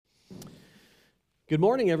Good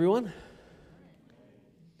morning, everyone.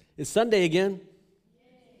 It's Sunday again.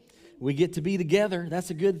 We get to be together. That's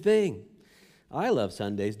a good thing. I love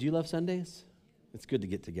Sundays. Do you love Sundays? It's good to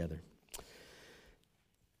get together.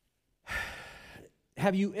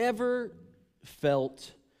 Have you ever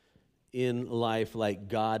felt in life like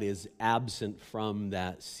God is absent from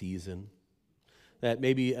that season? That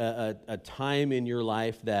maybe a time in your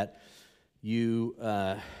life that you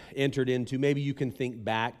entered into, maybe you can think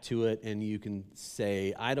back to it and you can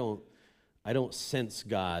say, I don't sense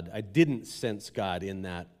God. I didn't sense God in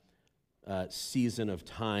that season of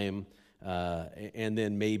time. And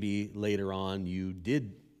then maybe later on you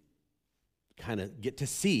did kind of get to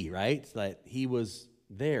see, right? That He was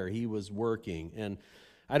there, He was working. And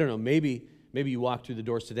I don't know, maybe you walk through the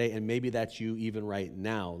doors today and maybe that's you even right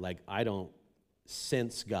now. Like, I don't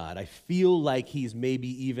sense God. I feel like He's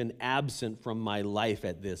maybe even absent from my life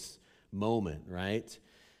at this moment, right?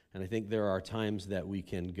 And I think there are times that we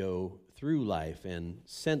can go through life and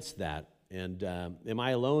sense that. And am I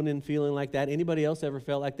alone in feeling like that? Anybody else ever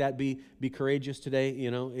felt like that? Be courageous today.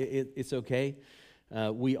 You know, it's okay.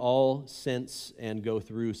 We all sense and go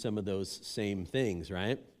through some of those same things,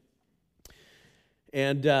 right?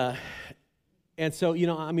 And so, you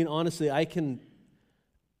know, I mean, honestly,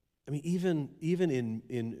 even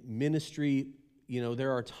in ministry, you know,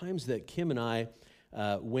 there are times that Kim and I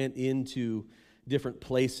went into different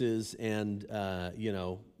places and, you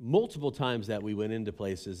know, multiple times that we went into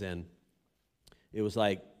places and it was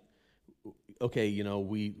like, okay, you know,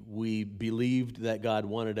 we believed that God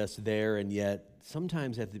wanted us there, and yet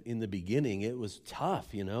sometimes in the beginning it was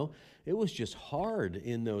tough, you know. It was just hard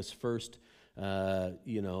in those first,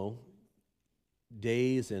 you know,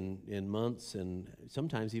 days and months and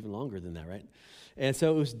sometimes even longer than that, right? And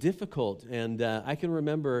so it was difficult. And I can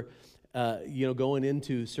remember, you know, going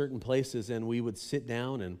into certain places and we would sit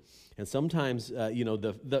down and sometimes, you know,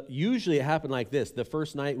 usually it happened like this. The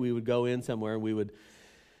first night we would go in somewhere and we would,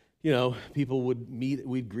 you know, people would meet,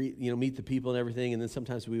 we'd greet, you know, meet the people and everything, and then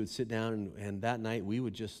sometimes we would sit down and that night we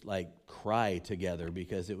would just like cry together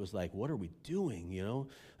because it was like, what are we doing, you know?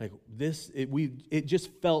 Like it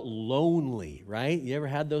just felt lonely, right? You ever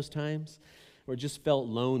had those times where it just felt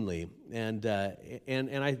lonely? And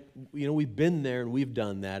I, you know, we've been there and we've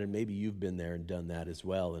done that, and maybe you've been there and done that as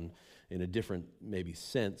well, and in a different maybe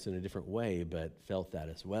sense, in a different way, but felt that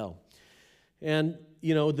as well. And,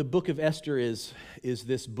 you know, the book of Esther is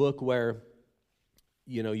this book where,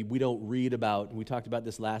 you know, we don't read about, and we talked about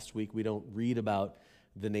this last week, we don't read about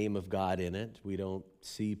the name of God in it. We don't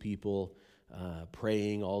see people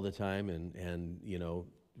praying all the time and, you know,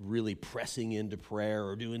 really pressing into prayer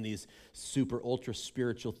or doing these super ultra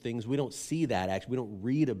spiritual things. We don't see that, actually. We don't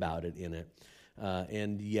read about it in it.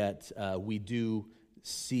 And yet we do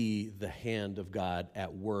see the hand of God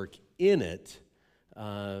at work in it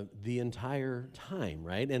the entire time,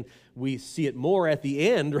 right? And we see it more at the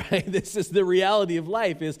end, right? This is the reality of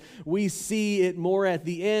life, is we see it more at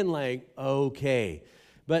the end, like, okay.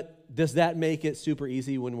 But does that make it super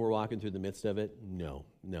easy when we're walking through the midst of it? No,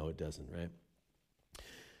 it doesn't, right?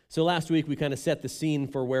 So last week we kind of set the scene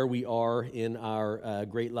for where we are in our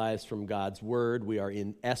Great Lives from God's Word. We are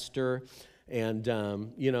in Esther, and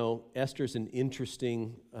you know, Esther's an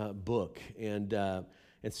interesting book, and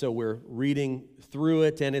so we're reading through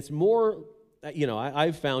it, and it's more, you know,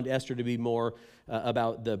 I've found Esther to be more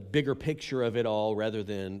about the bigger picture of it all rather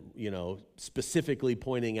than, you know, specifically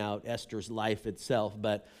pointing out Esther's life itself.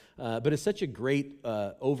 But it's such a great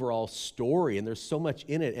overall story, and there's so much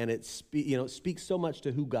in it, and it speaks so much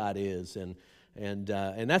to who God is, and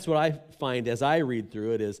that's what I find as I read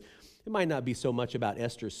through it is. It might not be so much about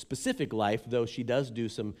Esther's specific life, though she does do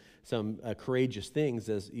some courageous things,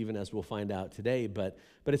 as we'll find out today. But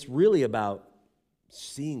it's really about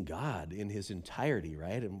seeing God in His entirety,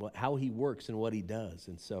 right, and how He works and what He does.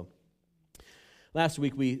 And so, last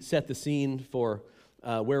week we set the scene for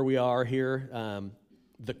where we are here,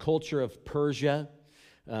 the culture of Persia,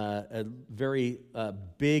 a very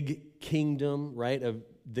big kingdom, right, of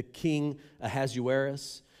the king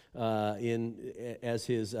Ahasuerus. As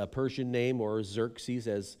his Persian name, or Xerxes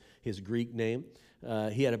as his Greek name.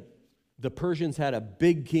 The Persians had a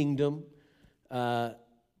big kingdom.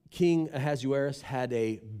 King Ahasuerus had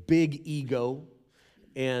a big ego,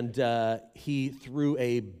 and he threw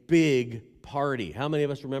a big party. How many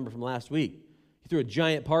of us remember from last week? He threw a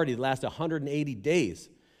giant party that lasted 180 days.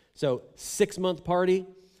 So 6-month party,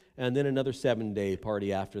 and then another 7-day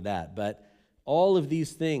party after that. But all of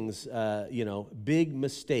these things, you know, big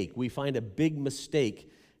mistake. We find a big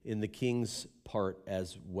mistake in the king's part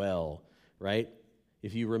as well, right?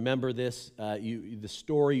 If you remember this, the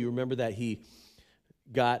story, you remember that he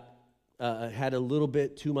got had a little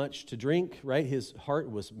bit too much to drink, right? His heart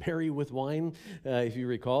was merry with wine, if you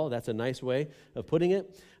recall. That's a nice way of putting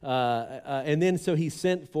it. And then so he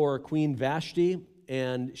sent for Queen Vashti,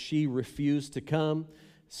 and she refused to come.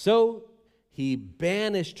 So he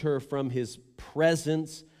banished her from his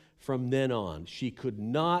presence from then on. She could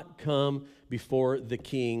not come before the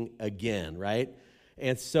king again, right?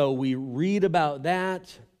 And so we read about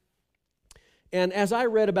that. And as I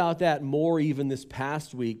read about that more even this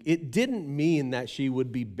past week, it didn't mean that she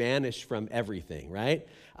would be banished from everything, right?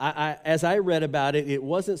 As I read about it, it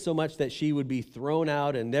wasn't so much that she would be thrown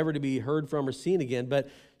out and never to be heard from or seen again, but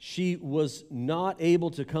she was not able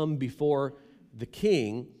to come before the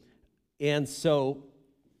king. And so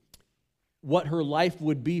what her life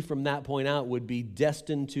would be from that point out would be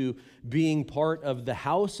destined to being part of the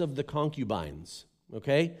house of the concubines,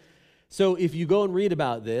 okay? So if you go and read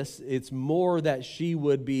about this, it's more that she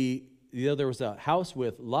would be, there was a house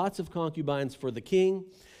with lots of concubines for the king,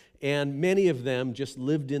 and many of them just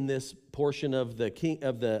lived in this portion of the king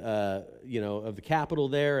of the capital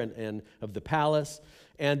there and of the palace,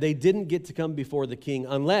 and they didn't get to come before the king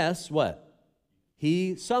unless what?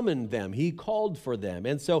 He summoned them. He called for them.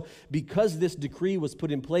 And so because this decree was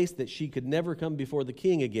put in place that she could never come before the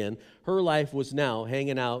king again, her life was now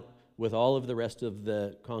hanging out with all of the rest of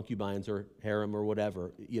the concubines or harem or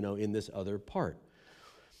whatever, in this other part.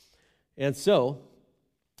 And so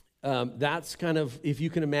that's kind of, if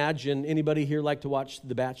you can imagine, anybody here like to watch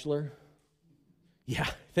The Bachelor? Yeah,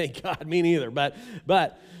 thank God, me neither. But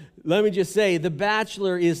let me just say, The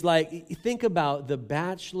Bachelor is like, think about The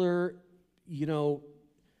Bachelor, I'm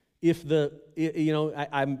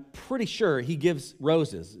pretty sure he gives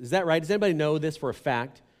roses. Is that right? Does anybody know this for a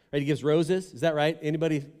fact? Right, he gives roses. Is that right?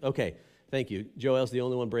 Anybody? Okay, thank you. Joelle's the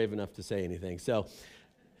only one brave enough to say anything. So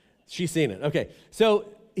she's seen it. Okay, so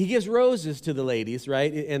he gives roses to the ladies,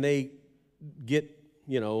 right? And they get,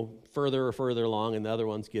 further or further along, and the other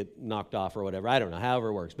ones get knocked off or whatever. I don't know, however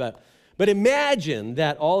it works. But imagine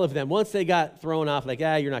that all of them, once they got thrown off, like,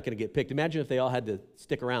 you're not going to get picked. Imagine if they all had to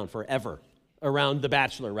stick around forever around The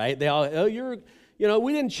Bachelor, right? They all,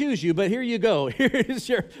 we didn't choose you, but here you go. Here's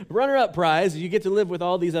your runner-up prize. You get to live with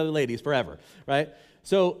all these other ladies forever, right?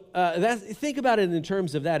 So think about it in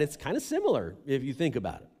terms of that. It's kind of similar if you think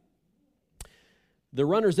about it. The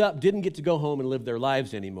runners-up didn't get to go home and live their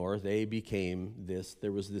lives anymore. They became this.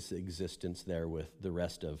 There was this existence there with the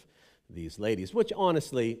rest of these ladies, which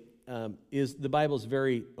honestly the Bible's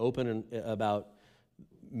very open about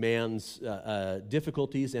man's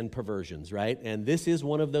difficulties and perversions, right? And this is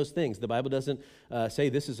one of those things. The Bible doesn't say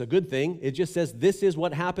this is a good thing. It just says this is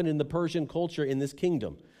what happened in the Persian culture in this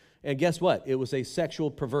kingdom. And guess what? It was a sexual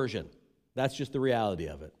perversion. That's just the reality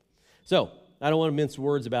of it. So I don't want to mince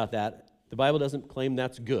words about that. The Bible doesn't claim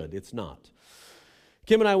that's good. It's not.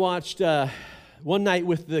 Kim and I watched One Night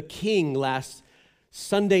with the King last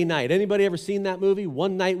Sunday night. Anybody ever seen that movie,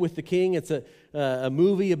 One Night with the King? It's a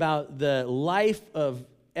movie about the life of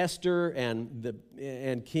Esther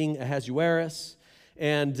and King Ahasuerus,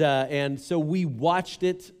 and so we watched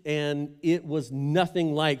it, and it was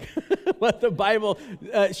nothing like what the Bible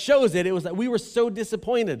shows it. It was like we were so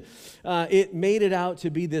disappointed. It made it out to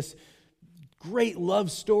be this great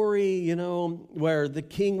love story, where the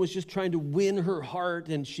king was just trying to win her heart,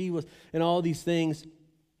 and she was, and all these things.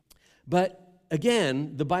 But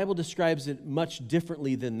again, the Bible describes it much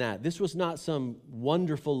differently than that. This was not some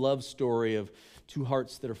wonderful love story of two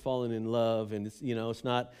hearts that are falling in love, and it's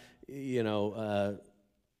not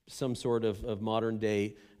some sort of modern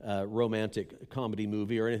day romantic comedy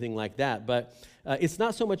movie or anything like that. But it's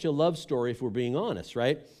not so much a love story, if we're being honest,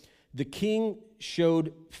 right? The king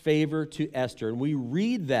showed favor to Esther, and we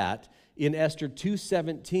read that in Esther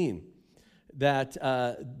 2:17, that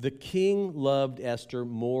the king loved Esther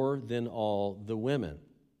more than all the women.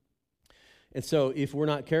 And so if we're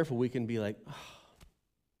not careful, we can be like,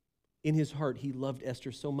 in his heart, he loved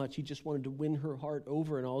Esther so much, he just wanted to win her heart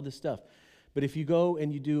over and all this stuff. But if you go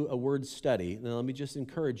and you do a word study, now let me just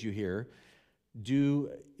encourage you here,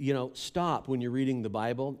 stop when you're reading the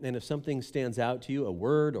Bible, and if something stands out to you, a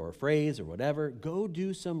word or a phrase or whatever, go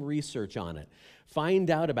do some research on it. Find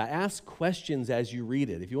out about it. Ask questions as you read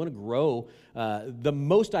it. If you want to grow, the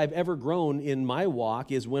most I've ever grown in my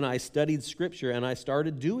walk is when I studied Scripture, and I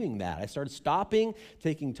started doing that. I started stopping,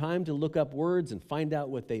 taking time to look up words and find out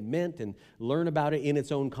what they meant and learn about it in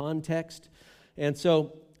its own context. And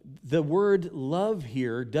so the word love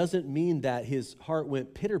here doesn't mean that his heart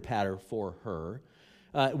went pitter-patter for her.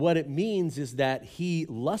 What it means is that he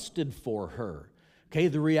lusted for her. Okay,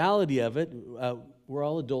 the reality of it, we're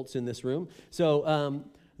all adults in this room. So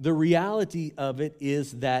the reality of it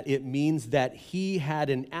is that it means that he had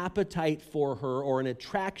an appetite for her or an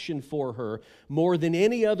attraction for her more than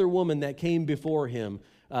any other woman that came before him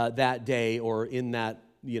that day or in that,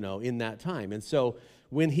 in that time. And so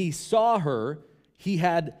when he saw her, he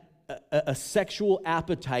had a sexual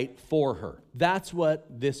appetite for her. That's what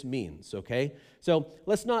this means, okay? So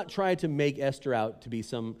let's not try to make Esther out to be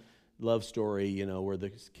some love story, where the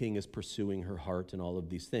king is pursuing her heart and all of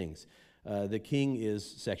these things. The king is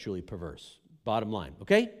sexually perverse. Bottom line,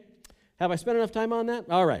 okay? Have I spent enough time on that?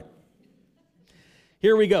 All right.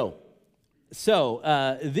 Here we go. So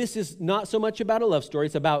this is not so much about a love story.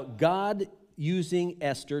 It's about God using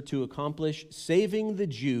Esther to accomplish saving the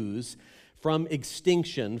Jews from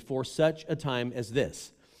extinction for such a time as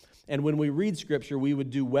this. And when we read Scripture, we would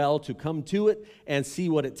do well to come to it and see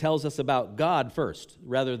what it tells us about God first,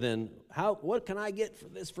 rather than what can I get for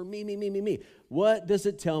this for me? What does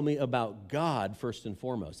it tell me about God first and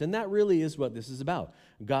foremost? And that really is what this is about.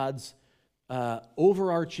 God's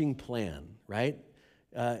overarching plan, right?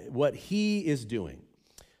 What he is doing.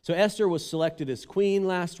 So Esther was selected as queen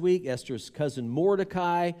last week. Esther's cousin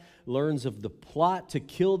Mordecai learns of the plot to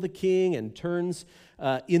kill the king and turns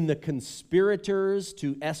in the conspirators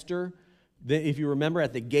to Esther. If you remember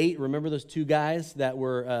at the gate, remember those two guys that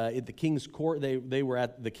were at the king's court? They were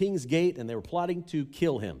at the king's gate and they were plotting to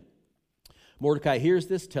kill him. Mordecai hears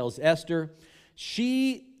this, tells Esther.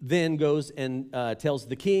 She then goes and tells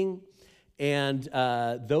the king, and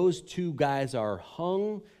those two guys are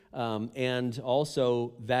hung. And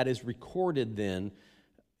also that is recorded then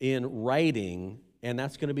in writing, and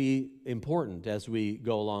that's going to be important as we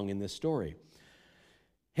go along in this story.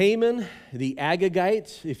 Haman, the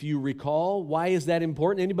Agagite, if you recall, why is that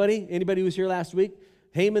important? Anybody who was here last week?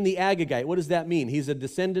 Haman the Agagite, what does that mean? He's a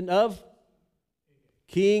descendant of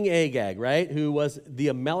King Agag, right? Who was the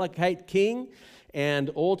Amalekite king, and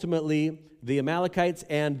ultimately the Amalekites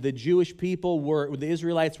and the Jewish people the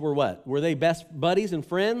Israelites were what? Were they best buddies and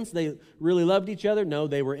friends? They really loved each other? No,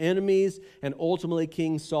 they were enemies, and ultimately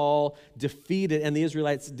King Saul and the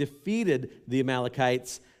Israelites defeated the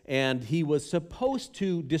Amalekites, and he was supposed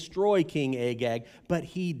to destroy King Agag, but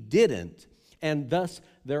he didn't. And thus,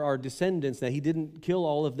 there are descendants that he didn't kill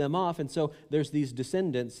all of them off. And so there's these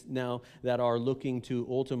descendants now that are looking to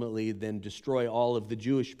ultimately then destroy all of the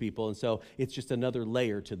Jewish people. And so it's just another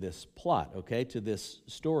layer to this plot, okay, to this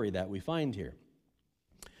story that we find here.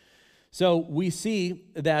 So we see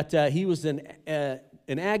that he was an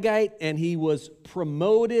Agite, and he was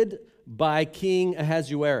promoted by King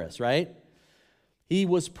Ahasuerus, right? He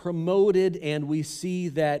was promoted, and we see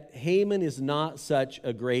that Haman is not such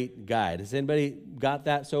a great guy. Has anybody got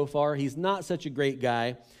that so far? He's not such a great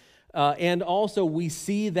guy. And also we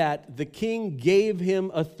see that the king gave him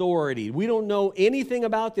authority. We don't know anything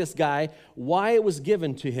about this guy, why it was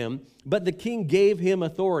given to him, but the king gave him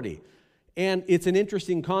authority. And it's an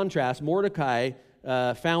interesting contrast. Mordecai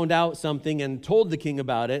found out something and told the king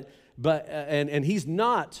about it, but and he's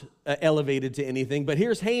not elevated to anything. But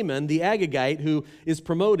here's Haman, the Agagite, who is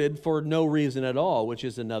promoted for no reason at all, which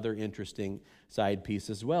is another interesting side piece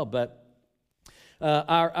as well. But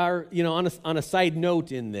on a side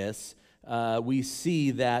note in this, we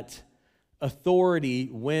see that authority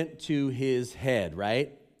went to his head,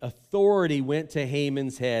 right? Authority went to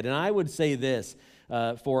Haman's head. And I would say this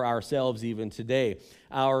for ourselves even today.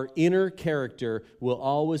 Our inner character will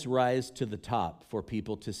always rise to the top for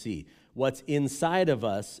people to see. What's inside of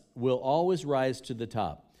us will always rise to the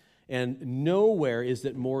top. And nowhere is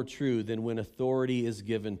it more true than when authority is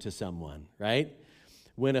given to someone, right?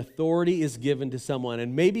 When authority is given to someone.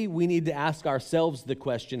 And maybe we need to ask ourselves the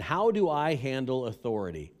question, how do I handle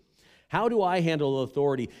authority? How do I handle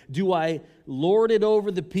authority? Do I lord it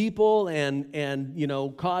over the people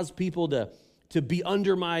and cause people to be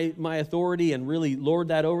under my authority and really lord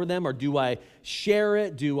that over them? Or do I share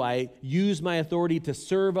it? Do I use my authority to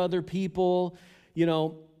serve other people?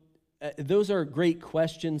 Those are great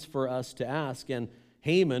questions for us to ask. And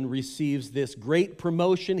Haman receives this great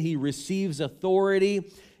promotion. He receives authority.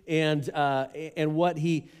 And what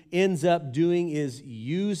he ends up doing is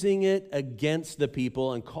using it against the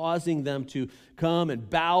people and causing them to come and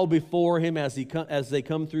bow before him as they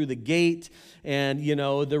come through the gate. And,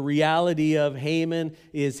 the reality of Haman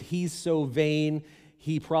is he's so vain,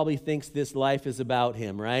 he probably thinks this life is about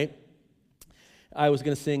him, right? I was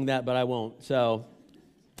going to sing that, but I won't. So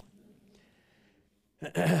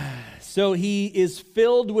he is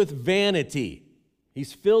filled with vanity.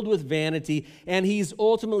 He's filled with vanity, and he's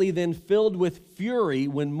ultimately then filled with fury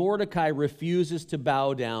when Mordecai refuses to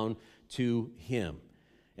bow down to him.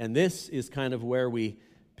 And this is kind of where we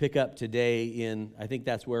pick up today I think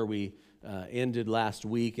that's where we ended last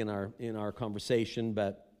week in our conversation,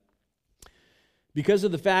 but because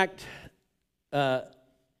of the fact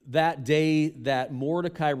that day that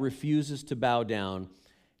Mordecai refuses to bow down,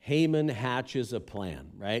 Haman hatches a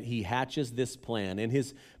plan, right? He hatches this plan, and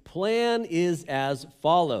his plan is as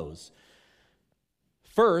follows.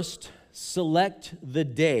 First, select the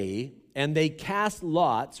day, and they cast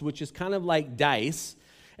lots, which is kind of like dice,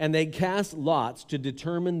 and they cast lots to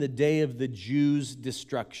determine the day of the Jews'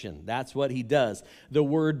 destruction. That's what he does. The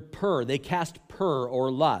word pur, they cast pur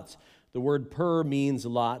or lots. The word pur means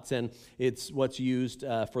lots, and it's what's used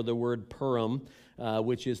for the word Purim,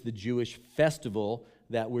 which is the Jewish festival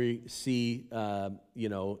that we see,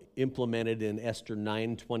 implemented in Esther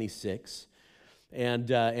 9:26,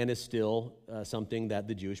 and is still something that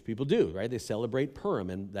the Jewish people do, right? They celebrate Purim,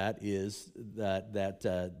 and that is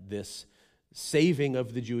this saving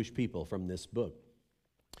of the Jewish people from this book.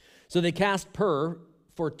 So they cast pur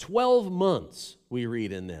for 12 months, we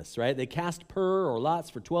read in this, right? They cast pur or lots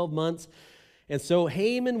for 12 months, and so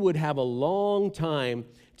Haman would have a long time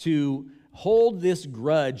to hold this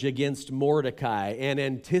grudge against Mordecai and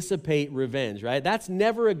anticipate revenge, right? That's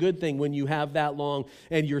never a good thing when you have that long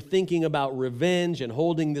and you're thinking about revenge and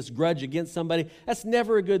holding this grudge against somebody. That's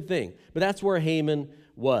never a good thing. But that's where Haman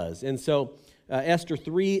was. And so Esther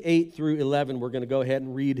 3:8 through 11, we're going to go ahead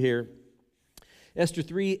and read here. Esther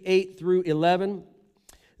 3:8 through 11.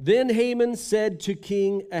 Then Haman said to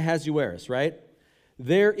King Ahasuerus, right?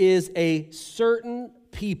 There is a certain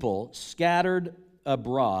people scattered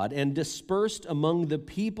abroad and dispersed among the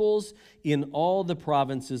peoples in all the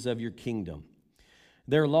provinces of your kingdom.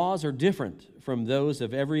 Their laws are different from those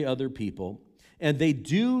of every other people, and they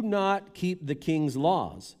do not keep the king's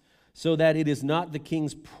laws, so that it is not the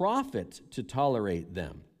king's profit to tolerate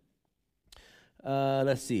them.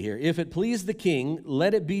 Let's see here. If it please the king,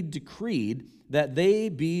 let it be decreed that they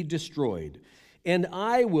be destroyed, and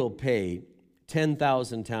I will pay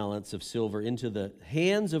 10,000 talents of silver into the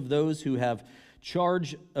hands of those who have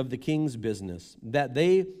charge of the king's business, that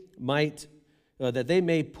they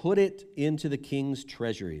may put it into the king's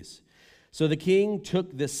treasuries. So the king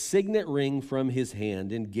took the signet ring from his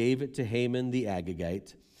hand and gave it to Haman the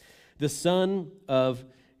Agagite, the son of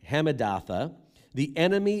Hammedatha, the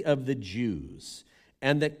enemy of the Jews.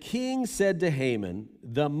 And the king said to Haman,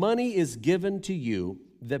 the money is given to you,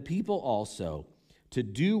 the people also, to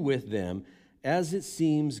do with them as it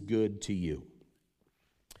seems good to you.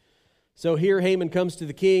 So here Haman comes to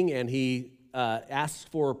the king and he asks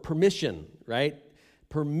for permission, right?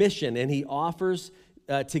 Permission, and he offers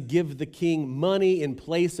to give the king money in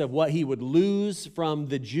place of what he would lose from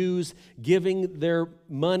the Jews giving their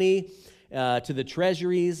money to the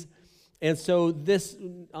treasuries. And so this,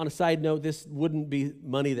 on a side note, this wouldn't be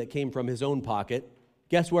money that came from his own pocket.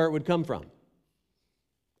 Guess where it would come from?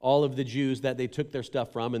 All of the Jews that they took their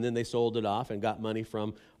stuff from, and then they sold it off and got money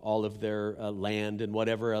from all of their land and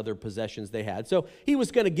whatever other possessions they had. So he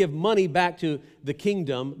was going to give money back to the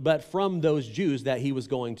kingdom, but from those Jews that he was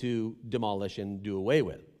going to demolish and do away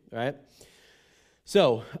with, right?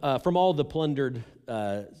 So from all the plundered,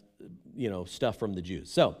 stuff from the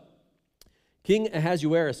Jews. So King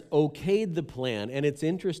Ahasuerus okayed the plan, and it's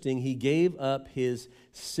interesting, he gave up his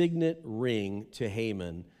signet ring to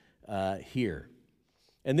Haman here.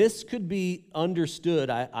 And this could be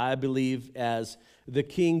understood, I believe, as the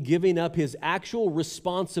king giving up his actual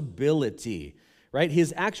responsibility, right?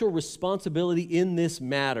 His actual responsibility in this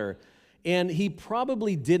matter. And he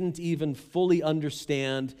probably didn't even fully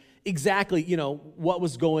understand exactly, what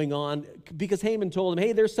was going on, because Haman told him,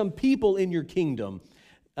 hey, there's some people in your kingdom.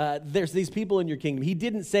 There's these people in your kingdom. He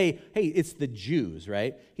didn't say, hey, it's the Jews,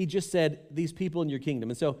 right? He just said, these people in your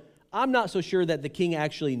kingdom. And so I'm not so sure that the king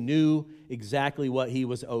actually knew exactly what he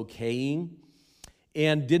was okaying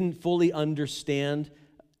and didn't fully understand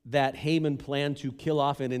that Haman planned to kill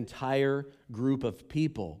off an entire group of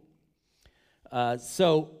people.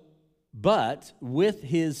 But with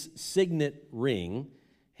his signet ring,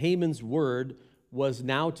 Haman's word was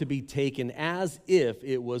now to be taken as if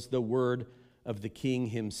it was the word of the king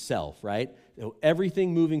himself, right? So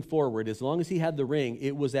everything moving forward, as long as he had the ring,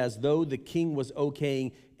 it was as though the king was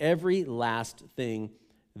okaying every last thing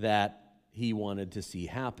that he wanted to see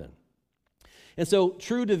happen. And so,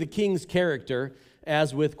 true to the king's character,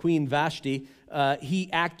 as with Queen Vashti, he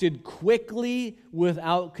acted quickly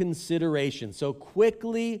without consideration. So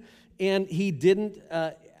quickly, and he didn't,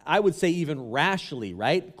 I would say even rashly,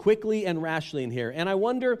 right? Quickly and rashly in here. And I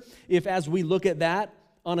wonder if as we look at that,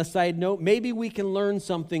 on a side note, maybe we can learn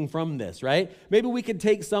something from this, right? Maybe we could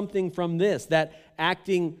take something from this, that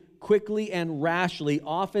acting quickly and rashly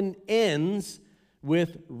often ends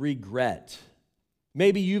with regret.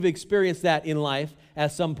 Maybe you've experienced that in life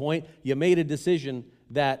at some point. You made a decision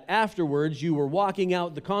that afterwards you were walking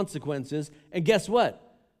out the consequences, and guess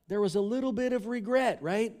what? There was a little bit of regret,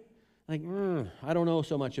 right? Like, I don't know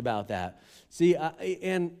so much about that. See,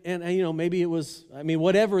 maybe it was,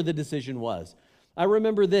 whatever the decision was. I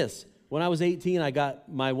remember this. When I was 18, I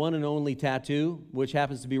got my one and only tattoo, which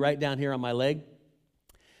happens to be right down here on my leg.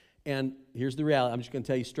 And here's the reality. I'm just going to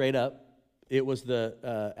tell you straight up. It was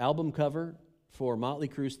the album cover for Motley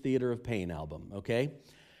Crue's Theater of Pain album, okay?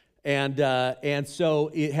 And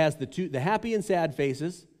so it has the happy and sad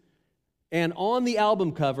faces. And on the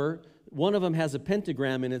album cover, one of them has a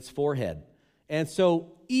pentagram in its forehead. And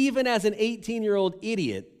so even as an 18-year-old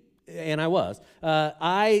idiot, and I was,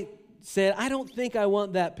 I said, I don't think I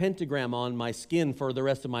want that pentagram on my skin for the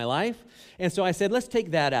rest of my life. And so I said, let's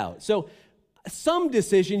take that out. So some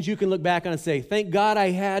decisions you can look back on and say, thank God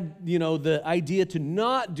I had, the idea to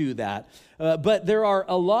not do that. But there are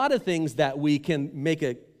a lot of things that we can make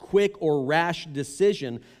a quick or rash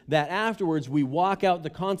decision that afterwards we walk out the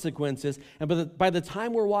consequences, and by the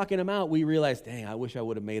time we're walking them out, we realize, dang, I wish I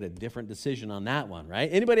would have made a different decision on that one, right?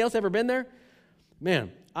 Anybody else ever been there?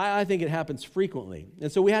 Man, I think it happens frequently.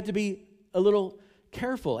 And so we have to be a little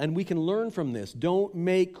careful, and we can learn from this. Don't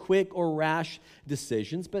make quick or rash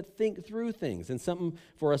decisions, but think through things, and something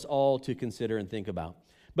for us all to consider and think about.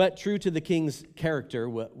 But true to the king's character,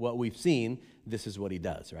 what we've seen, this is what he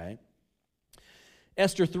does, right?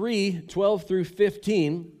 Esther 3, 12 through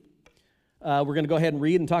 15, we're going to go ahead and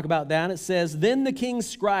read and talk about that. It says, Then the king's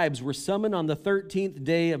scribes were summoned on the 13th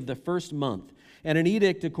day of the first month, and an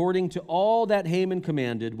edict according to all that Haman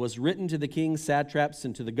commanded was written to the king's satraps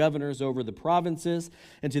and to the governors over the provinces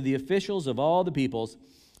and to the officials of all the peoples,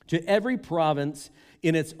 to every province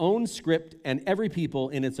in its own script and every people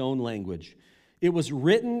in its own language. It was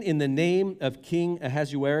written in the name of King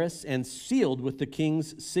Ahasuerus and sealed with the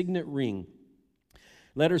king's signet ring.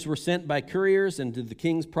 Letters were sent by couriers into the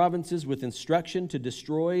king's provinces with instruction to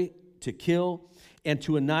destroy, to kill, and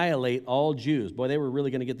to annihilate all Jews. Boy, they were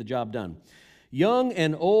really going to get the job done. Young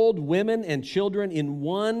and old, women and children in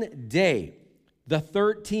one day, the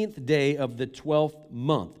 13th day of the 12th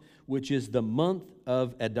month, which is the month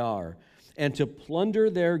of Adar, and to plunder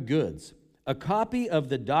their goods. A copy of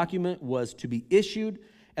the document was to be issued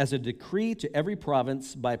as a decree to every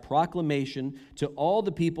province by proclamation to all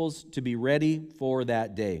the peoples to be ready for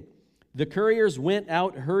that day. The couriers went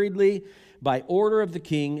out hurriedly by order of the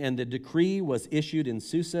king, and the decree was issued in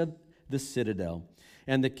Susa, the citadel.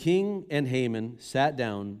 And the king and Haman sat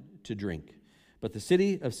down to drink. But the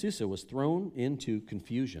city of Susa was thrown into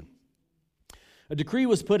confusion. A decree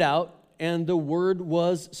was put out, and the word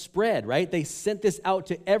was spread, right? They sent this out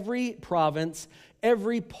to every province,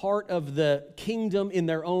 every part of the kingdom in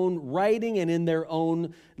their own writing and in their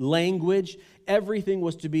own language. Everything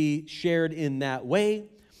was to be shared in that way.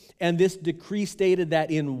 And this decree stated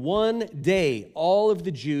that in one day, all of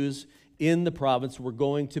the Jews in the province were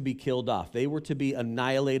going to be killed off. They were to be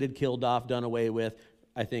annihilated, killed off, done away with.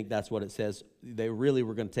 I think that's what it says. They really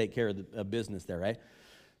were going to take care of the business there, right?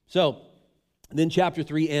 So then chapter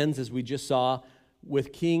 3 ends, as we just saw,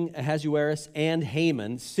 with King Ahasuerus and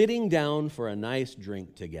Haman sitting down for a nice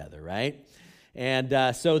drink together, right?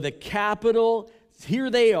 And so the capital,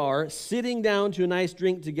 here they are, sitting down to a nice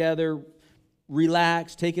drink together,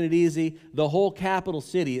 relaxed, taking it easy. The whole capital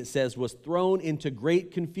city, it says, was thrown into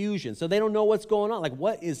great confusion. So they don't know what's going on. Like,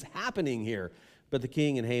 what is happening here? But the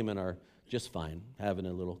king and Haman are just fine, having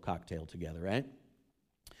a little cocktail together, right?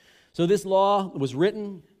 So this law was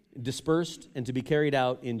written, dispersed, and to be carried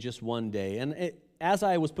out in just one day. And as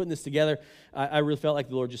I was putting this together, I really felt like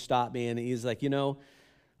the Lord just stopped me, and he's like, a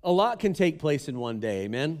lot can take place in one day,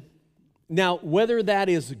 amen? Now, whether that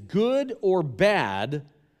is good or bad,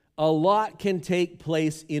 a lot can take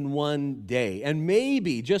place in one day. And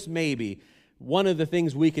maybe, just maybe, one of the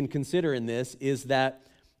things we can consider in this is that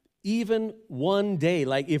even one day,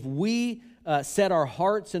 like if we set our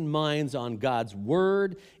hearts and minds on God's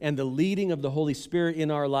Word and the leading of the Holy Spirit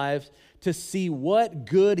in our lives to see what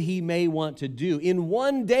good He may want to do, in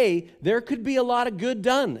one day, there could be a lot of good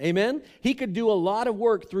done, amen? He could do a lot of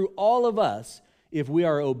work through all of us if we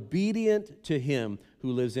are obedient to Him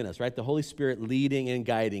who lives in us, right? The Holy Spirit leading and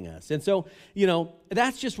guiding us. And so,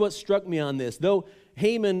 that's just what struck me on this. Though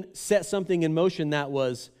Haman set something in motion that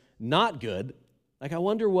was not good, like I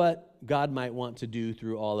wonder what God might want to do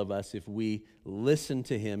through all of us if we listen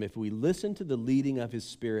to Him, if we listen to the leading of His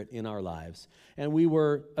Spirit in our lives, and we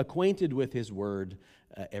were acquainted with His Word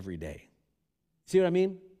every day. See what I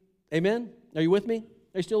mean? Amen? Are you with me?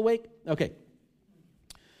 Are you still awake? Okay.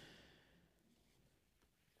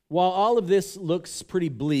 While all of this looks pretty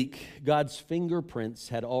bleak, God's fingerprints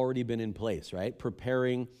had already been in place, right?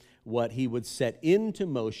 Preparing what he would set into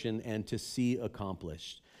motion and to see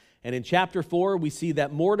accomplished. And in chapter 4, we see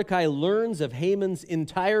that Mordecai learns of Haman's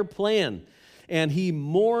entire plan, and he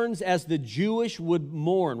mourns as the Jewish would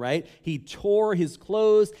mourn, right? He tore his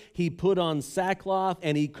clothes, he put on sackcloth,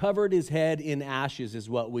 and he covered his head in ashes, is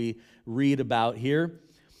what we read about here.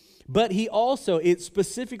 But he also, it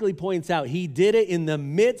specifically points out, he did it in the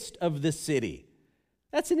midst of the city.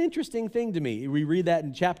 That's an interesting thing to me. We read that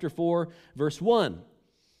in chapter 4, verse 1.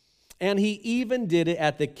 And he even did it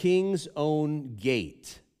at the king's own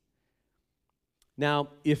gate. Now,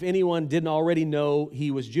 if anyone didn't already know he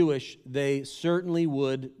was Jewish, they certainly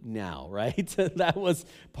would now, right? That was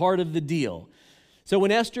part of the deal. So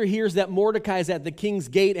when Esther hears that Mordecai's at the king's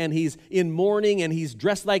gate and he's in mourning and he's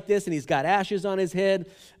dressed like this and he's got ashes on his head,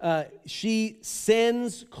 she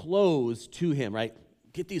sends clothes to him, right?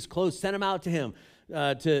 Get these clothes, send them out to him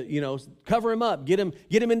to, cover him up, get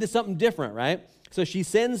him into something different, right? So she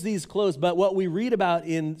sends these clothes, but what we read about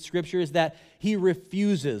in Scripture is that he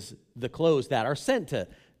refuses the clothes that are sent to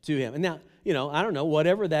him. And now, I don't know,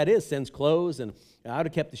 whatever that is, sends clothes, and I would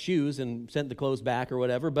have kept the shoes and sent the clothes back or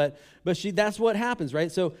whatever, but that's what happens,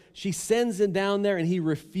 right? So she sends him down there, and he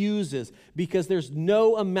refuses because there's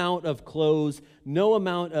no amount of clothes, no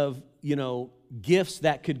amount of, gifts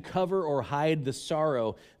that could cover or hide the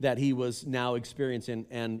sorrow that he was now experiencing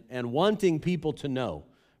and wanting people to know,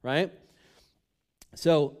 right?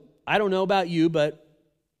 So I don't know about you, but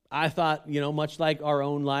I thought, much like our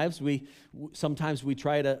own lives, sometimes we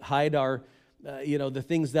try to hide our, the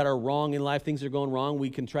things that are wrong in life, things that are going wrong. We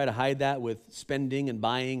can try to hide that with spending and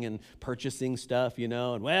buying and purchasing stuff,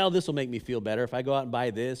 and this will make me feel better if I go out and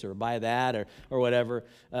buy this or buy that or whatever.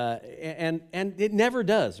 And it never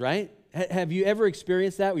does, right? Have you ever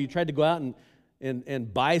experienced that where you tried to go out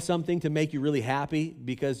and buy something to make you really happy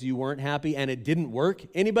because you weren't happy and it didn't work?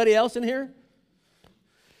 Anybody else in here?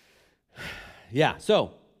 Yeah,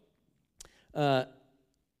 so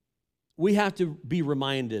we have to be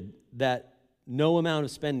reminded that no amount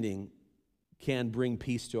of spending can bring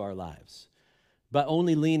peace to our lives, but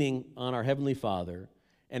only leaning on our Heavenly Father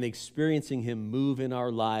and experiencing Him move in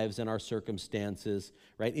our lives and our circumstances,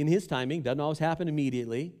 right? In His timing, doesn't always happen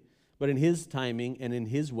immediately, but in His timing and in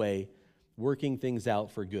His way, working things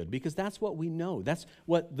out for good. Because that's what we know. That's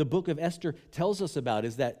what the book of Esther tells us about,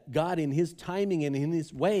 is that God in His timing and in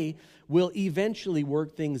His way will eventually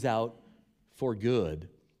work things out for good.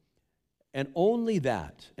 And only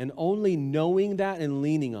that, and only knowing that and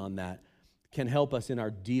leaning on that, can help us in our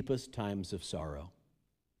deepest times of sorrow.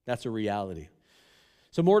 That's a reality.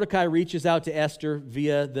 So Mordecai reaches out to Esther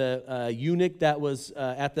via the eunuch that was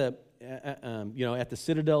at the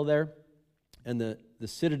citadel there, and the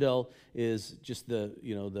citadel is just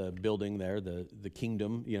the building there, the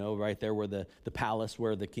kingdom, right there where the palace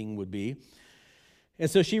where the king would be. And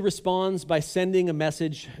so she responds by sending a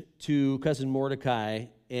message to cousin Mordecai,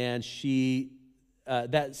 and she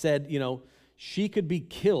that said, she could be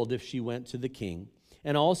killed if she went to the king,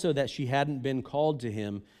 and also that she hadn't been called to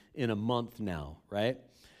him in a month now, right?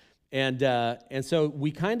 And so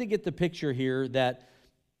we kind of get the picture here that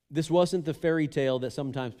this wasn't the fairy tale that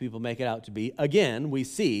sometimes people make it out to be. Again, we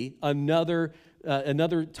see another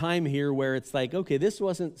time here where it's like, okay, this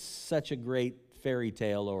wasn't such a great fairy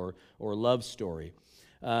tale or love story.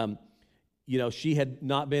 She had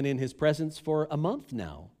not been in his presence for a month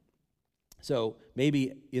now. So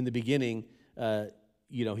maybe in the beginning,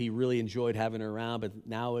 he really enjoyed having her around, but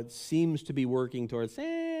now it seems to be working towards,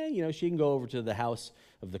 she can go over to the house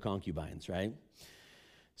of the concubines, right?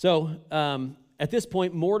 So at this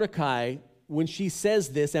point, Mordecai, when she says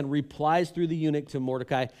this and replies through the eunuch to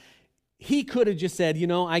Mordecai, he could have just said,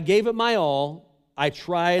 I gave it my all. I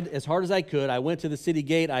tried as hard as I could. I went to the city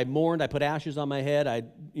gate. I mourned. I put ashes on my head. I,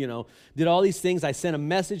 did all these things. I sent a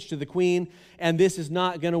message to the queen, and this is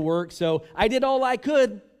not going to work. So I did all I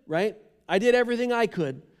could, right? I did everything I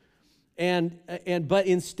could. But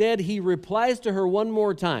instead, he replies to her one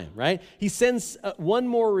more time, right? He sends one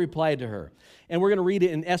more reply to her. And we're going to read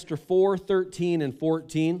it in Esther 4, 13 and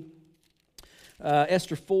 14.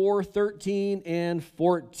 Esther 4, 13 and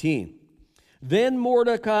 14. Then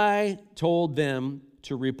Mordecai told them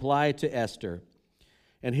to reply to Esther.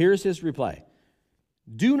 And here's his reply.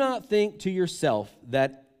 Do not think to yourself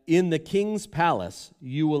that in the king's palace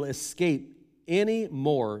you will escape any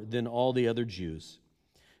more than all the other Jews.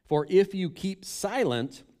 For if you keep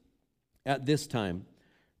silent at this time,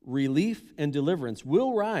 relief and deliverance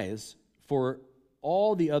will rise for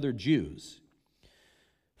all the other Jews.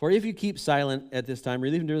 For if you keep silent at this time,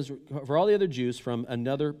 relief and deliverance for all the other Jews from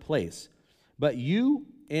another place. But you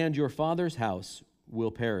and your father's house will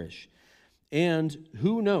perish. And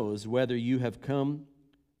who knows whether you have come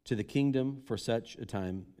to the kingdom for such a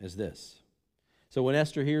time as this?" So when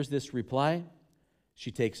Esther hears this reply,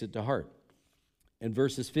 she takes it to heart. And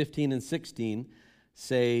verses 15 and 16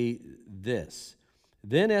 say this: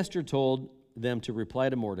 "Then Esther told them to reply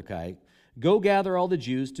to Mordecai, 'Go gather all the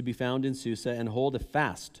Jews to be found in Susa and hold a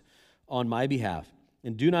fast on my behalf,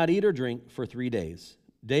 and do not eat or drink for 3 days,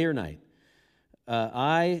 day or night.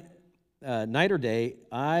 Night or day,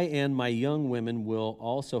 I and my young women will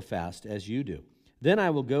also fast as you do. Then I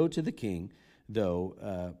will go to the king, though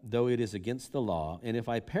it is against the law, and if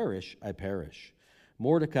I perish, I perish.'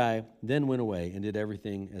 Mordecai then went away and did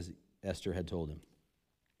everything as Esther had told him."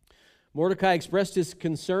 Mordecai expressed his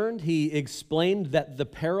concern. He explained that the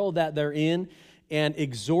peril that they're in and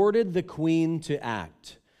exhorted the queen to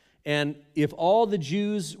act. And if all the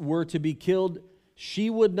Jews were to be killed, she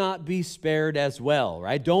would not be spared as well,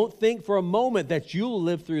 right? Don't think for a moment that you'll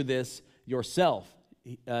live through this yourself,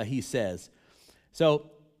 he says.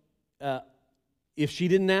 So if she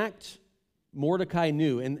didn't act, Mordecai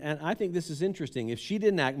knew, and I think this is interesting. If she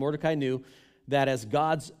didn't act, Mordecai knew that as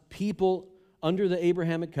God's people under the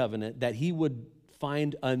Abrahamic covenant, that he would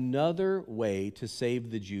find another way to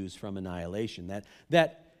save the Jews from annihilation.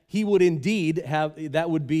 That he would indeed have, that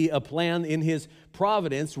would be a plan in his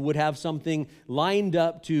providence, would have something lined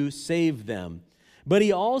up to save them. But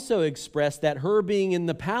he also expressed that her being in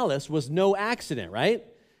the palace was no accident, right?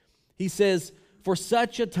 He says, "For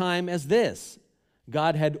such a time as this,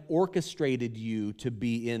 God had orchestrated you to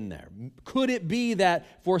be in there." Could it be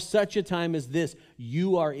that for such a time as this,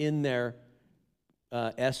 you are in there,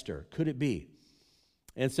 Esther? Could it be?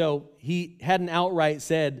 And so he hadn't outright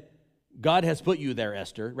said, "God has put you there,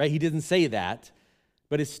 Esther," right? He didn't say that,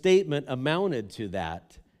 but his statement amounted to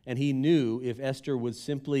that. And he knew if Esther would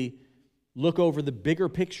simply look over the bigger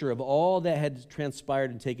picture of all that had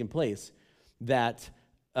transpired and taken place, that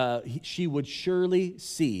she would surely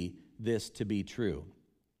see this to be true.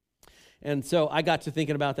 And so I got to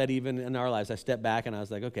thinking about that even in our lives. I stepped back and I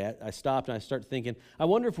was like, okay, I stopped and I started thinking, I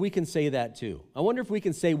wonder if we can say that too. I wonder if we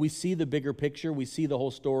can say we see the bigger picture, we see the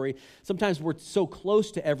whole story. Sometimes we're so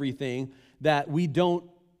close to everything that we don't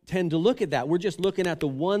tend to look at that. We're just looking at the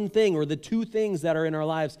one thing or the two things that are in our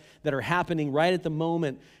lives that are happening right at the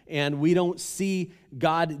moment, and we don't see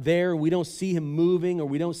God there, we don't see him moving, or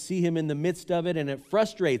we don't see him in the midst of it, and it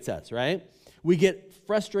frustrates us, right? We get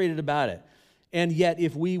frustrated about it. And yet,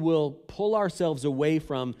 if we will pull ourselves away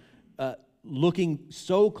from looking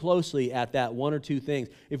so closely at that one or two things,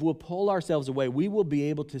 if we'll pull ourselves away, we will be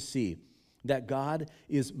able to see that God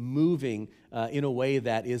is moving in a way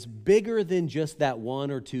that is bigger than just that one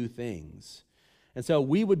or two things. And so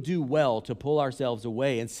we would do well to pull ourselves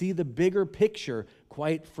away and see the bigger picture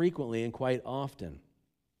quite frequently and quite often.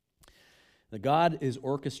 That God is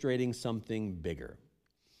orchestrating something bigger.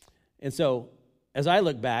 And so, as I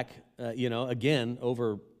look back, again,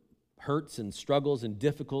 over hurts and struggles and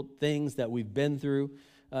difficult things that we've been through,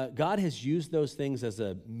 God has used those things as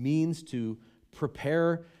a means to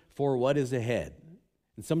prepare for what is ahead.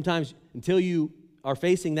 And sometimes, until you are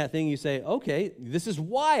facing that thing, you say, okay, this is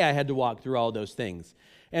why I had to walk through all those things.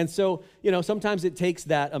 And so, sometimes it takes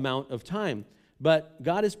that amount of time. But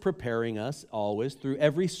God is preparing us always through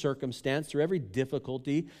every circumstance, through every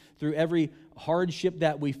difficulty, through every hardship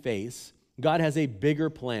that we face. God has a bigger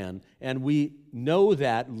plan, and we know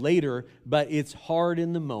that later, but it's hard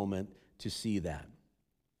in the moment to see that.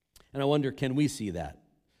 And I wonder, can we see that?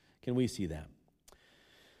 Can we see that?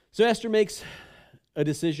 So Esther makes a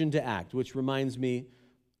decision to act, which reminds me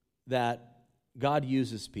that God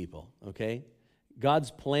uses people, okay?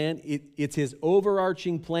 God's plan, it's his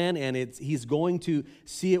overarching plan, and he's going to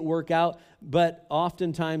see it work out, but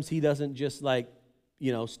oftentimes he doesn't just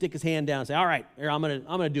stick his hand down and say, all right, here, I'm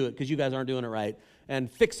gonna do it because you guys aren't doing it right,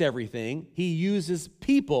 and fix everything. He uses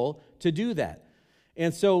people to do that.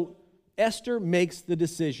 And so Esther makes the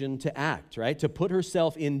decision to act, right? To put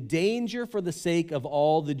herself in danger for the sake of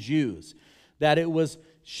all the Jews.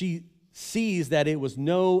 She sees that it was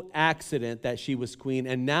no accident that she was queen,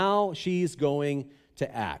 and now she's going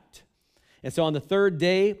to act. And so on the third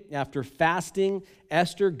day, after fasting,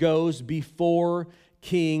 Esther goes before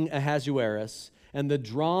King Ahasuerus, and the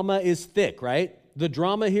drama is thick, right? The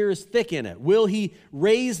drama here is thick in it. Will he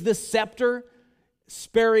raise the scepter,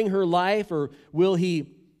 sparing her life, or will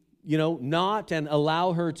he, not, and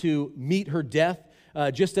allow her to meet her death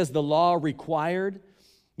just as the law required?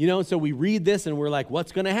 So we read this and we're like,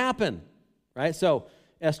 what's going to happen? Right? So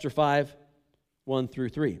Esther 5, 1 through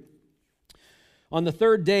 3. On the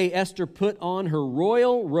third day, Esther put on her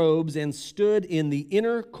royal robes and stood in the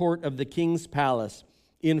inner court of the king's palace.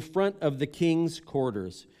 in front of the king's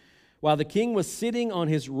quarters, while the king was sitting on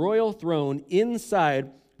his royal throne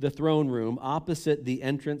inside the throne room opposite the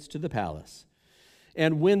entrance to the palace.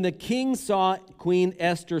 And when the king saw Queen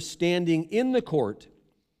Esther standing in the court,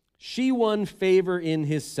 she won favor in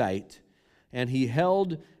his sight, and he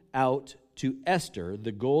held out to Esther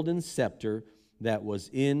the golden scepter that was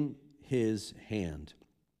in his hand.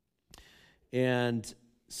 And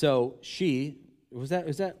so she, is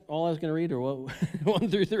that all I was going to read, or what? 1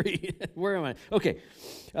 through 3? Where am I? Okay.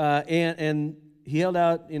 And he held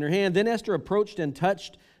out in her hand. Then Esther approached and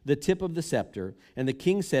touched the tip of the scepter. And the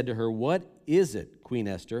king said to her, "What is it, Queen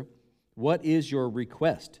Esther? What is your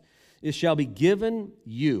request? It shall be given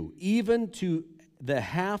you, even to the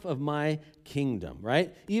half of my kingdom,"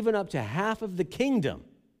 right? Even up to half of the kingdom.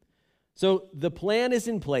 So the plan is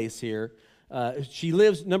in place here. She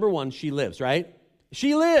lives, number one, she lives, right?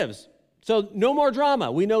 She lives. So no more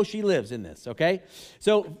drama. We know she lives in this, okay?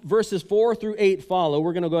 So verses 4 through 8 follow.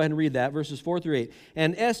 We're going to go ahead and read that, verses 4 through 8.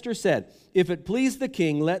 And Esther said, "If it please the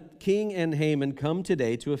king, let King and Haman come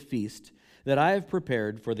today to a feast that I have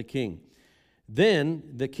prepared for the king." Then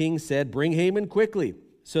the king said, "Bring Haman quickly,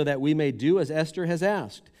 so that we may do as Esther has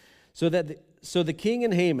asked." So the king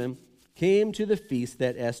and Haman came to the feast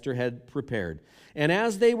that Esther had prepared. And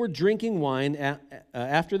as they were drinking wine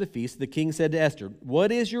after the feast, the king said to Esther,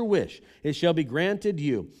 "What is your wish? It shall be granted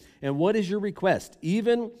you. And what is your request?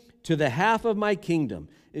 Even to the half of my kingdom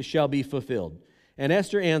it shall be fulfilled." And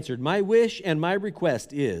Esther answered, "My wish and my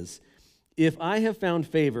request is, if I have found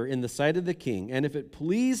favor in the sight of the king, and if it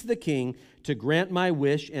please the king to grant my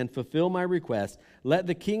wish and fulfill my request, let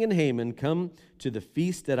the king and Haman come to the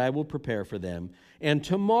feast that I will prepare for them. And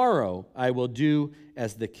tomorrow I will do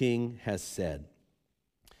as the king has said."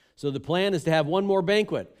 So the plan is to have one more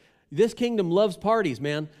banquet. This kingdom loves parties,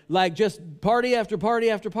 man. Like just party after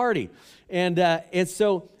party after party. And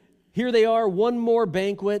so here they are, one more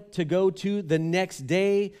banquet to go to the next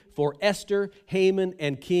day for Esther, Haman,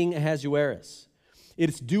 and King Ahasuerus.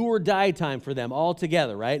 It's do or die time for them all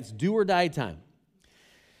together, right? It's do or die time.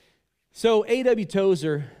 So A.W.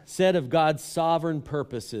 Tozer said of God's sovereign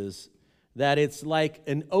purposes that it's like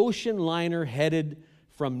an ocean liner headed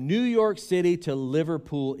from New York City to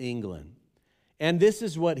Liverpool, England. And this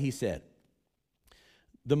is what he said: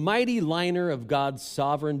 "The mighty liner of God's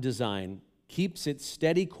sovereign design keeps its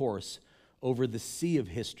steady course over the sea of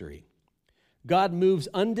history. God moves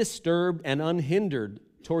undisturbed and unhindered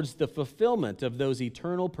towards the fulfillment of those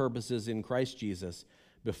eternal purposes in Christ Jesus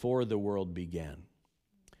before the world began."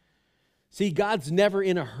 See, God's never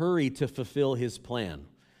in a hurry to fulfill his plan.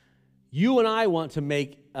 You and I want to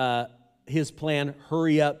make his plan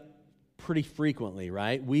hurry up pretty frequently,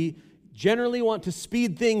 right? We generally want to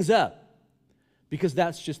speed things up because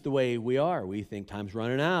that's just the way we are. We think time's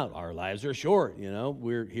running out. Our lives are short,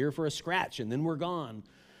 We're here for a scratch and then we're gone.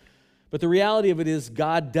 But the reality of it is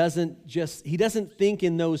God he doesn't think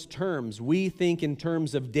in those terms. We think in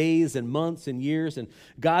terms of days and months and years, and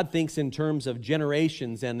God thinks in terms of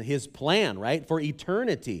generations and his plan, right, for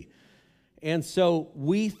eternity. And so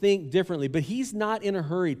we think differently, but he's not in a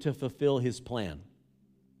hurry to fulfill his plan.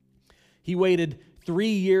 He waited 3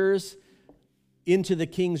 years into the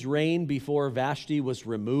king's reign before Vashti was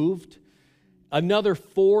removed, another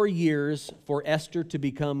 4 years for Esther to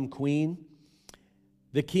become queen,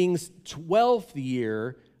 the king's 12th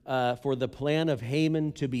year for the plan of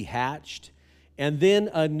Haman to be hatched, and then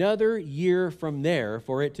another year from there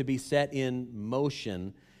for it to be set in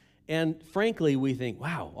motion. And frankly, we think,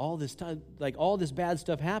 wow, all this time, all this bad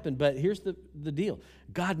stuff happened. But here's the deal.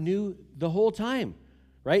 God knew the whole time,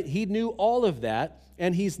 right? He knew all of that,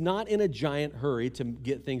 and he's not in a giant hurry to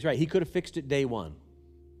get things right. He could have fixed it day one.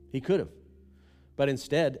 He could have. But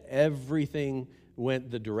instead, everything went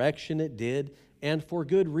the direction it did, and for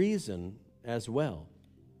good reason as well.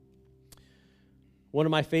 One of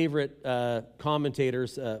my favorite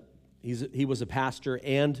commentators, he was a pastor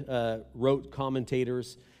and wrote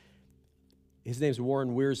commentators. His name's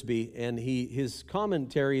Warren Wiersbe, and his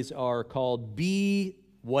commentaries are called Be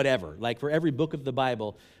Whatever. Like for every book of the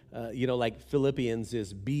Bible, like Philippians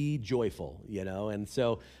is Be Joyful, And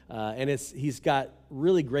so, he's got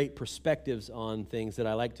really great perspectives on things that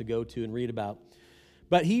I like to go to and read about.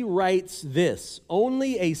 But he writes this: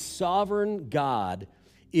 "Only a sovereign God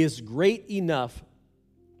is great enough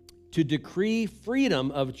to decree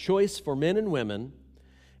freedom of choice for men and women,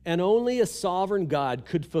 and only a sovereign God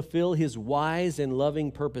could fulfill his wise and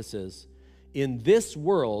loving purposes in this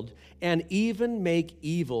world and even make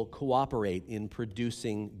evil cooperate in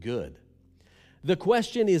producing good. The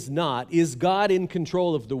question is not, is God in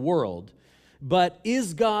control of the world, but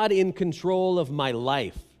is God in control of my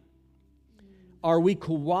life? Are we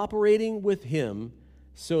cooperating with him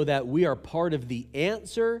so that we are part of the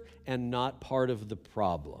answer and not part of the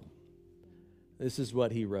problem? This is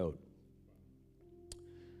what he wrote.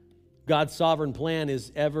 God's sovereign plan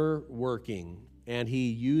is ever working, and he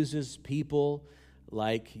uses people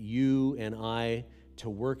like you and I to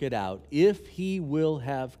work it out if he will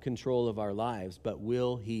have control of our lives. But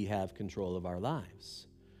will he have control of our lives?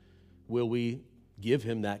 Will we give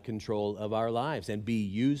him that control of our lives and be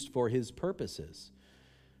used for his purposes?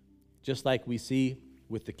 Just like we see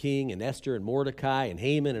with the king and Esther and Mordecai and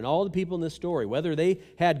Haman and all the people in this story, whether they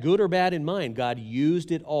had good or bad in mind, God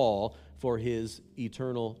used it all for his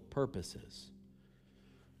eternal purposes.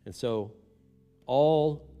 And so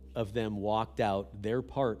all of them walked out their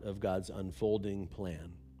part of God's unfolding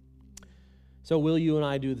plan. So will you and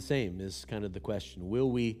I do the same is kind of the question.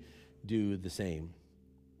 Will we do the same?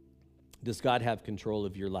 Does God have control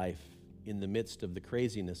of your life in the midst of the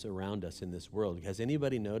craziness around us in this world? Has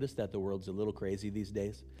anybody noticed that the world's a little crazy these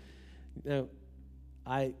days? Now,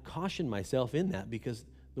 I caution myself in that because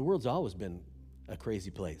the world's always been a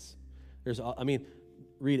crazy place.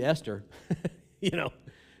 Read Esther.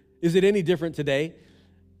 Is it any different today?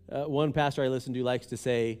 One pastor I listen to likes to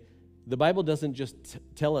say, the Bible doesn't just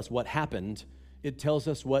tell us what happened, it tells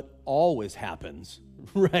us what always happens,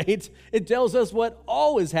 right? It tells us what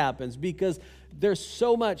always happens because there's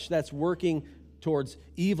so much that's working towards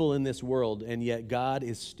evil in this world, and yet God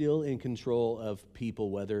is still in control of people,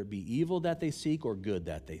 whether it be evil that they seek or good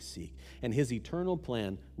that they seek. And his eternal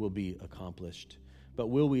plan will be accomplished. But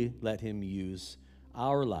will we let him use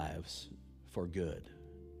our lives for good?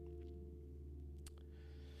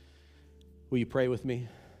 Will you pray with me?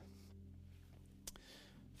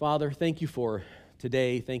 Father, thank you for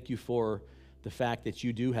today. Thank you for the fact that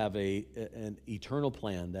you do have an eternal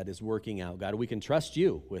plan that is working out. God, we can trust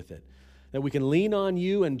you with it. That we can lean on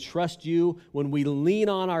you and trust you. When we lean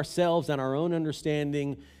on ourselves and our own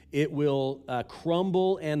understanding, it will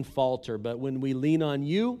crumble and falter. But when we lean on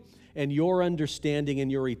you and your understanding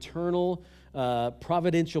and your eternal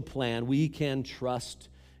providential plan, we can trust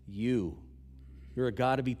you. You're a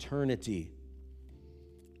God of eternity.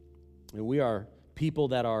 And we are people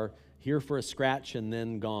that are here for a scratch and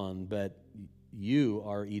then gone, but you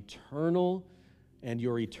are eternal, and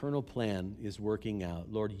your eternal plan is working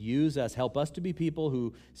out. Lord, use us. Help us to be people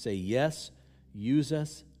who say, yes, use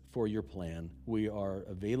us for your plan. We are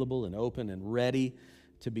available and open and ready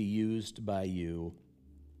to be used by you.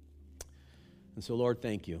 And so, Lord,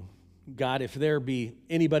 thank you. God, if there be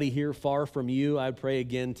anybody here far from you, I pray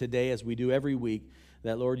again today, as we do every week,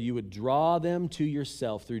 that, Lord, you would draw them to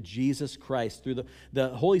yourself through Jesus Christ, through the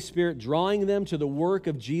Holy Spirit drawing them to the work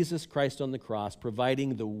of Jesus Christ on the cross,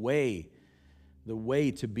 providing the way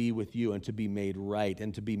to be with you and to be made right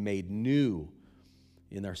and to be made new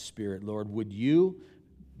in our spirit. Lord, would you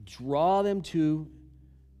draw them to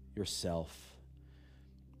yourself?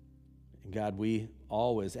 And God, we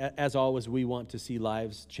always, as always, we want to see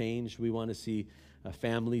lives changed. We want to see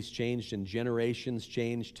families changed and generations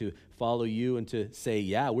changed to follow you and to say,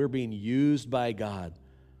 yeah, we're being used by God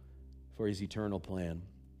for his eternal plan.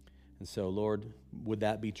 And so, Lord, would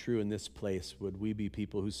that be true in this place? Would we be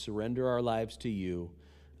people who surrender our lives to you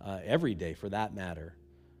every day, for that matter,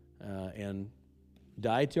 and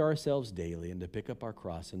die to ourselves daily and to pick up our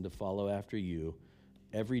cross and to follow after you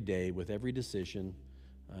every day with every decision,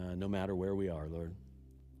 no matter where we are, Lord.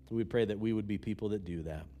 We pray that we would be people that do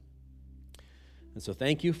that. And so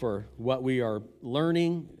thank you for what we are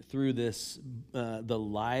learning through this, the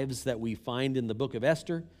lives that we find in the book of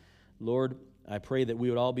Esther. Lord, I pray that we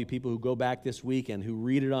would all be people who go back this week and who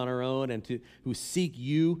read it on our own and who seek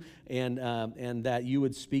you, and that you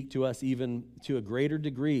would speak to us even to a greater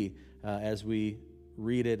degree as we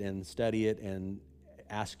read it and study it and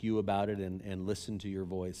ask you about it and listen to your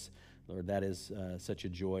voice. Lord, that is such a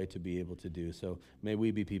joy to be able to do. So may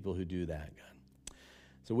we be people who do that, God.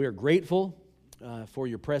 So we are grateful for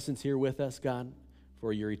your presence here with us, God,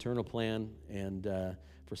 for your eternal plan, and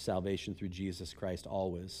for salvation through Jesus Christ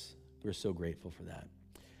always. We're so grateful for that.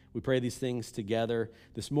 We pray these things together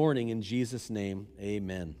this morning in Jesus' name.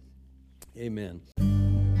 Amen. Amen.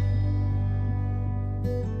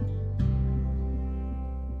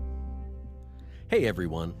 Hey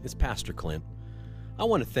everyone, it's Pastor Clint. I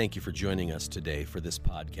want to thank you for joining us today for this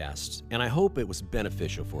podcast, and I hope it was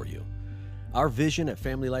beneficial for you. Our vision at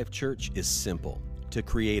Family Life Church is simple: to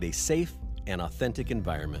create a safe and authentic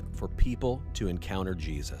environment for people to encounter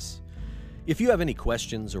Jesus. If you have any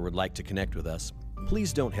questions or would like to connect with us,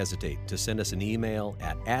 please don't hesitate to send us an email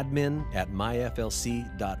at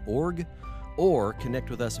admin@myflc.org or connect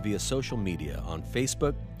with us via social media on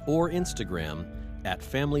Facebook or Instagram at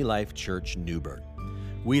Family Life Church Newburgh.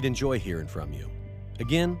 We'd enjoy hearing from you.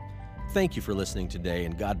 Again, thank you for listening today,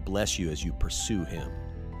 and God bless you as you pursue Him.